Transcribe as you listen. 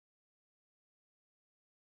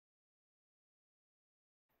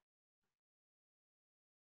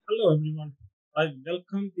Hello, everyone. I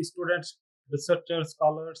welcome the students, researchers,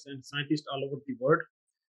 scholars, and scientists all over the world.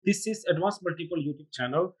 This is Advanced Multiple YouTube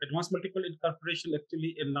channel. Advanced Multiple Incorporation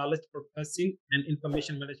actually a knowledge processing and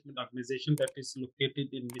information management organization that is located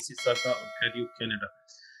in Mississauga, Ontario, Canada.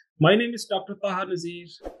 My name is Dr. Taha Nazir,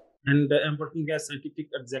 and I'm working as scientific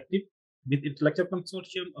executive with Intellectual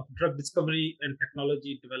Consortium of Drug Discovery and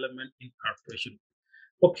Technology Development Incorporation.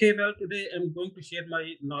 Okay, well, today I'm going to share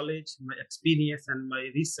my knowledge, my experience, and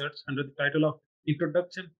my research under the title of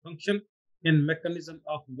Introduction, Function, and Mechanism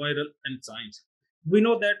of Viral Enzymes. We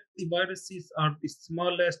know that the viruses are the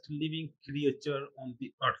smallest living creature on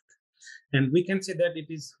the earth, and we can say that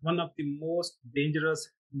it is one of the most dangerous,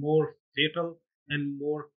 more fatal, and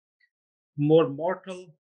more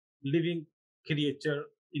mortal living creature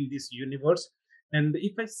in this universe. And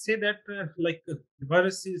if I say that,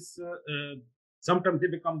 viruses, sometimes they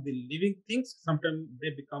become the living things, sometimes they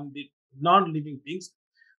become the non-living things.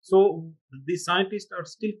 So the scientists are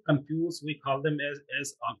still confused. We call them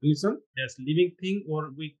as organism, as living thing, or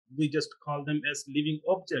we just call them as living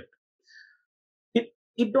object.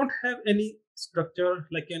 It don't have any structure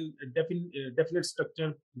like definite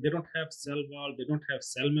structure. They don't have cell wall, they don't have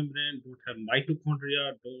cell membrane, don't have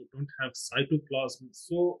mitochondria, don't have cytoplasm.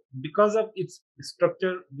 So because of its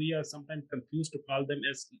structure, we are sometimes confused to call them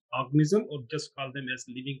as organism or just call them as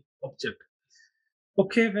living object.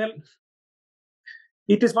 Okay, well,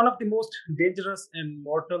 it is one of the most dangerous and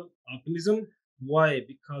mortal organism. Why?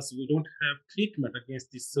 Because we don't have treatment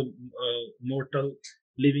against this mortal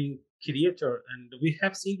living creature. And we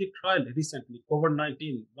have seen the trial recently,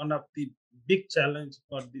 COVID-19, one of the big challenge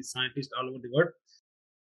for the scientists all over the world.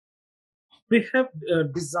 We have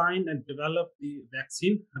designed and developed the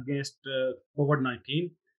vaccine against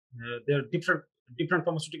COVID-19. There are different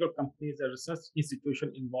pharmaceutical companies and research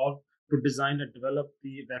institution involved to design and develop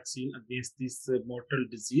the vaccine against this mortal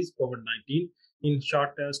disease, COVID-19, in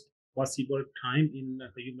shortest possible time in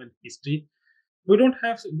human history. We don't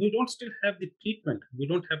still have the treatment. We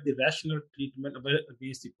don't have the rational treatment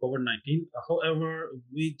against the COVID-19. However,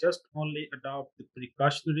 we just only adopt the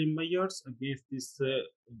precautionary measures against these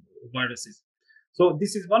viruses. So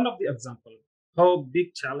this is one of the example how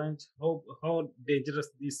big challenge, how dangerous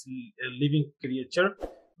this living creature,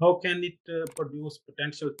 how can it produce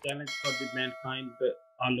potential challenge for the mankind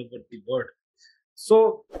all over the world.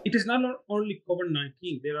 So it is not only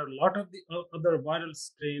COVID-19. There are a lot of the other viral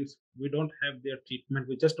strains. We don't have their treatment.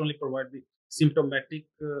 We just only provide the symptomatic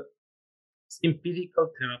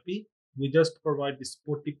empirical therapy. We just provide the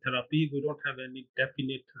supportive therapy. We don't have any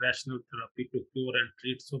definite rational therapy to cure and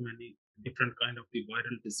treat so many different kind of the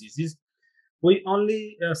viral diseases. We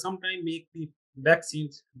only sometimes make the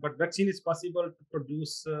vaccines, but vaccine is possible to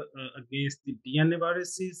produce against the DNA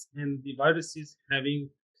viruses, and the viruses having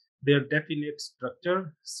their definite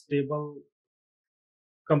structure, stable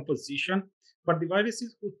composition. But the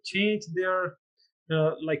viruses who change their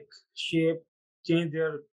like shape, change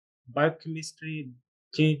their biochemistry,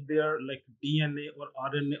 change their like DNA or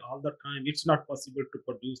RNA all the time, it's not possible to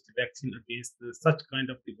produce the vaccine against such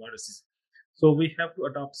kind of the viruses. So we have to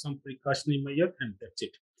adopt some precautionary measure, and that's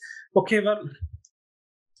it. Okay, well,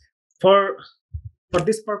 for for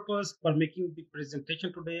this purpose, for making the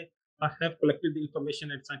presentation today, I have collected the information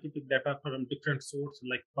and scientific data from different sources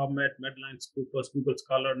like PubMed, Medline, Scopus, Google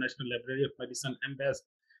Scholar, National Library of Medicine, MBAS,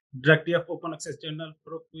 Directory of Open Access Journal,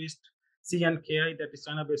 ProQuest, CNKI, that is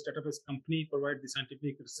China-based database company, provide the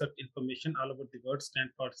scientific research information all over the world, stand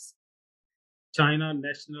for China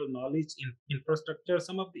National Knowledge in Infrastructure.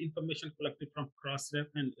 Some of the information collected from Crossref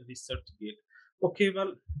and ResearchGate. Okay,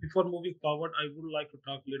 well, before moving forward, I would like to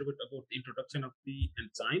talk a little bit about the introduction of the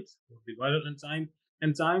enzymes, the viral enzyme.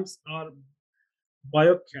 Enzymes are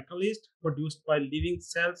biocatalysts produced by living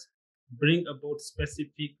cells, bring about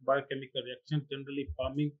specific biochemical reaction, generally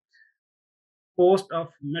forming post of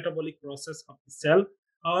metabolic process of the cell.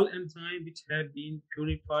 All enzymes which have been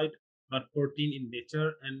purified are protein in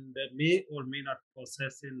nature and may or may not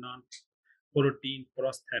possess a non-protein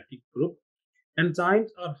prosthetic group. Enzymes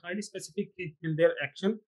are highly specific in their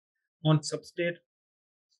action on substrate,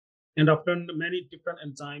 and often many different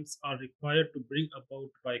enzymes are required to bring about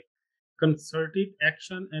by concerted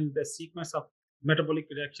action and the sequence of metabolic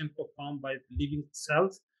reaction performed by living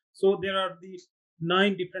cells. So there are these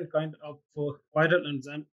 9 different kind of viral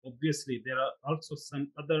enzymes. Obviously, there are also some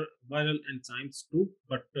other viral enzymes too,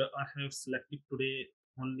 but I have selected today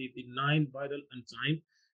only the 9 viral enzymes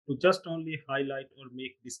to just only highlight or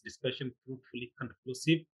make this discussion fruitfully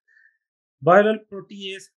conclusive. Viral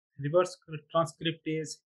protease, reverse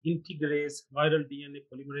transcriptase, integrase, viral DNA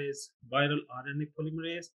polymerase, viral RNA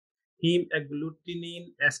polymerase, heme agglutinin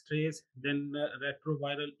esterase, then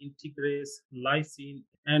retroviral integrase, lysine,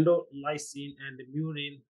 endolysine, and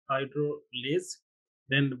murine hydrolase,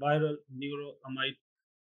 then viral neuroamide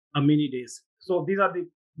aminidase. So these are the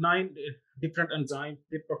nine different enzymes.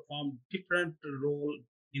 They perform different role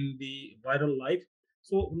in the viral life.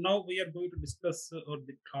 So now we are going to discuss or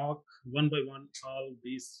the talk one by one all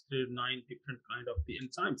these nine different kind of the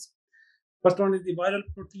enzymes. First one is the viral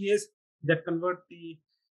protease that convert the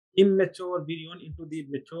immature virion into the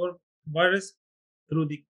mature virus through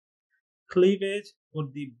the cleavage or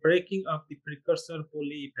the breaking of the precursor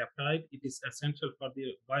polypeptide. It is essential for the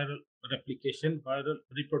viral replication, viral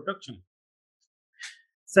reproduction.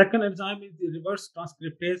 Second enzyme is the reverse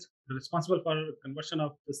transcriptase, responsible for conversion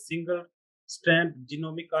of the single strand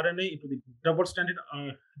genomic RNA into the double stranded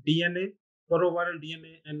DNA, poroviral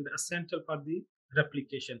DNA, and essential for the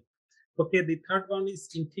replication. Okay, the third one is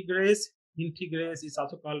integrase. Integrase is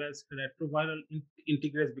also called as retroviral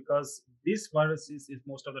integrase because this virus is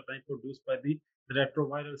most of the time produced by the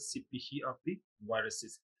retroviral species of the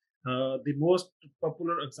viruses. The most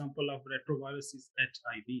popular example of retrovirus is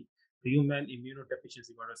HIV, human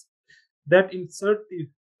immunodeficiency virus, that insert the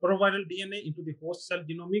proviral DNA into the host cell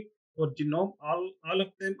genomic or genome. All of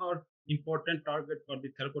them are important target for the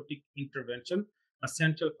therapeutic intervention,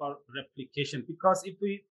 essential for replication. Because if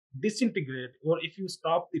we disintegrate or if you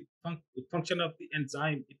stop the function of the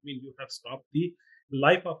enzyme, it means you have stopped the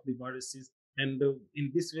life of the viruses. And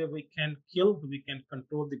in this way, we can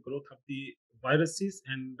control the growth of the viruses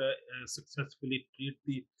and successfully treat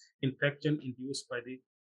the infection induced by the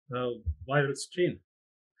viral strain.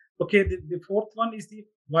 Okay, the fourth one is the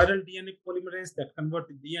viral DNA polymerase that convert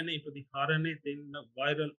the DNA into the RNA, then the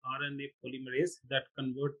viral RNA polymerase that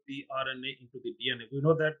convert the RNA into the DNA. We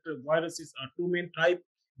know that viruses are two main type,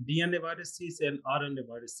 DNA viruses and RNA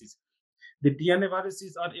viruses. The DNA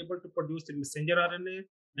viruses are able to produce the messenger RNA,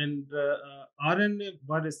 and RNA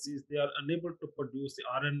viruses, they are unable to produce the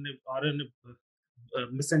RNA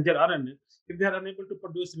messenger RNA. If they are unable to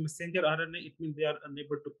produce messenger RNA, it means they are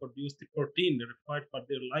unable to produce the protein required for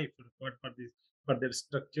their life, required for their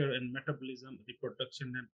structure and metabolism,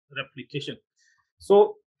 reproduction, and replication.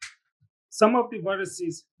 So some of the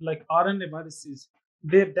viruses, like RNA viruses,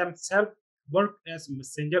 they themselves work as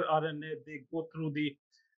messenger RNA. They go through the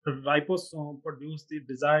ribosome, produce the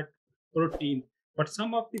desired protein. But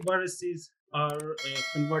some of the viruses are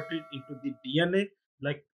converted into the DNA,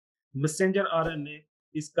 like messenger RNA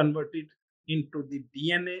is converted into the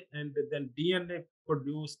DNA, and then DNA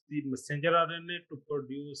produce the messenger RNA to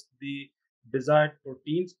produce the desired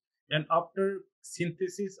proteins. And after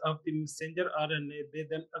synthesis of the messenger RNA, they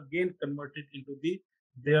then again convert it into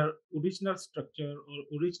their original structure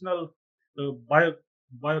or original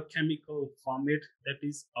biochemical format, that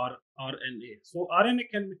is RNA. So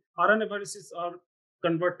RNA viruses are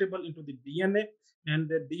convertible into the DNA, and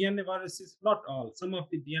the DNA viruses, not all. Some of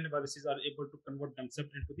the DNA viruses are able to convert themselves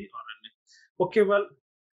into the RNA. Okay, well,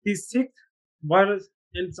 the sixth virus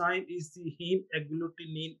enzyme is the heme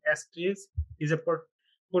agglutinin esterase, is a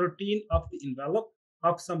protein of the envelope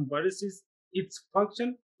of some viruses. Its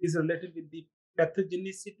function is related with the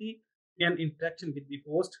pathogenicity and interaction with the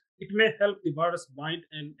host. It may help the virus bind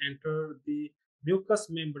and enter the mucous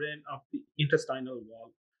membrane of the intestinal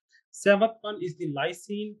wall. Seventh one is the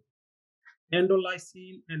lysine,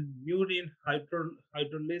 endolysine, and murine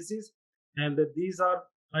hydrolases, and these are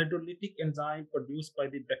hydrolytic enzymes produced by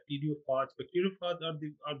the bacteriophage. Bacteriophage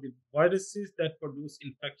are the viruses that produce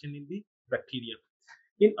infection in the bacteria.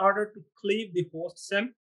 In order to cleave the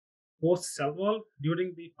host cell wall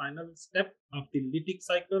during the final step of the lytic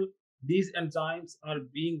cycle, these enzymes are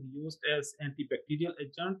being used as antibacterial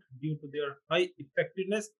agent due to their high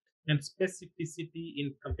effectiveness and specificity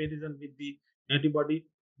in comparison with the antibody,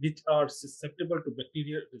 which are susceptible to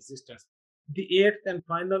bacterial resistance. The eighth and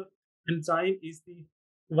final enzyme is the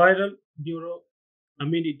viral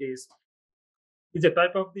neuroaminidase. Is a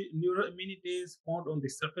type of the neuroimmunitase found on the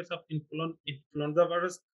surface of influenza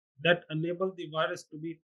virus that enable the virus to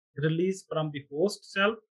be released from the host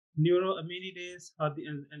cell. Neuroimmunitase are the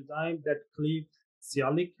enzyme that cleave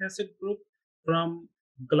sialic acid group from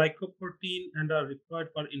glycoprotein and are required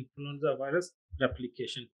for influenza virus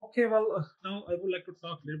replication. Okay, well, now I would like to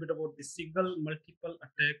talk a little bit about the single multiple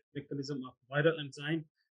attack mechanism of viral enzyme.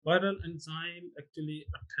 Viral enzyme actually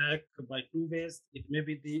attack by two ways. It may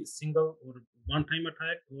be the single or one-time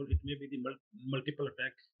attack, or it may be the multiple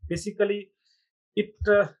attack. Basically, it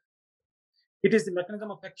it is the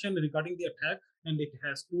mechanism of action regarding the attack, and it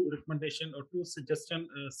has two recommendation or two suggestion.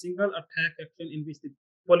 Single attack action in which the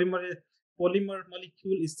polymerase polymer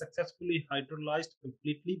molecule is successfully hydrolyzed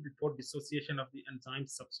completely before dissociation of the enzyme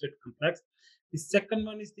substrate complex. The second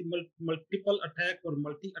one is the multiple attack or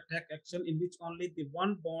multi-attack action, in which only the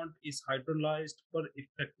one bond is hydrolyzed for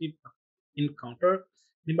effective encounter.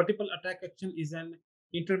 The multiple attack action is an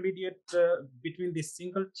intermediate between the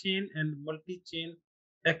single chain and multi-chain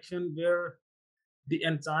action, where the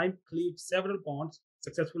enzyme cleaves several bonds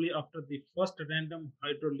successfully after the first random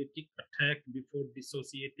hydrolytic attack before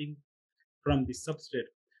dissociating from the substrate.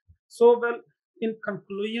 So, well, in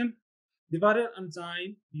conclusion, the viral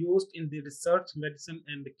enzyme used in the research, medicine,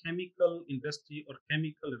 and the chemical industry or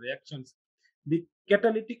chemical reactions. The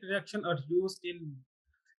catalytic reaction are used in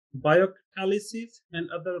biocatalysis and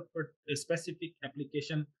other specific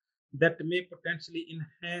application that may potentially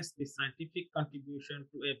enhance the scientific contribution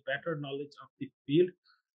to a better knowledge of the field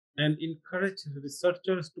and encourage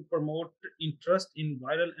researchers to promote interest in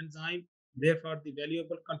viral enzyme. Therefore, the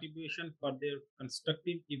valuable contribution for their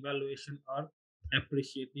constructive evaluation are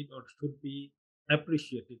appreciated or should be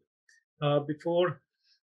appreciated. Before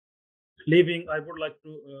leaving, I would like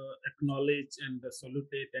to acknowledge and salute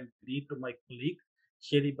and greet to my colleague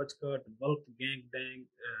Sherry Bachkat, Wolfgang Dang,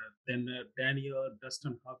 then Daniel,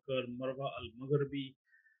 Dustin Hawker, Marwa Al Maghribi,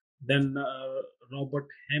 then Robert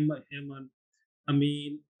Heyman,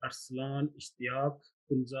 Amin, Arslan, Ishtiaq,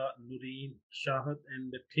 Kunza, Nureen, Shahad,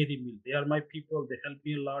 and Thierry Mill. They are my people. They helped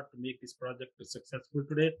me a lot to make this project successful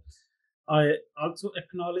today. I also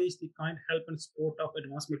acknowledge the kind help and support of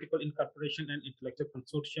Advanced Medical Incorporation and Intellectual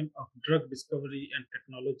Consortium of Drug Discovery and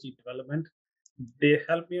Technology Development. They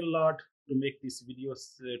helped me a lot to make these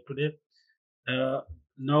videos today.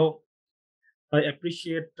 Now, I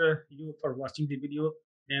appreciate you for watching the video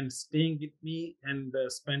and staying with me and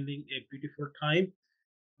spending a beautiful time.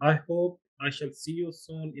 I hope I shall see you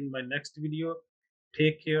soon in my next video.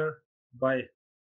 Take care. Bye.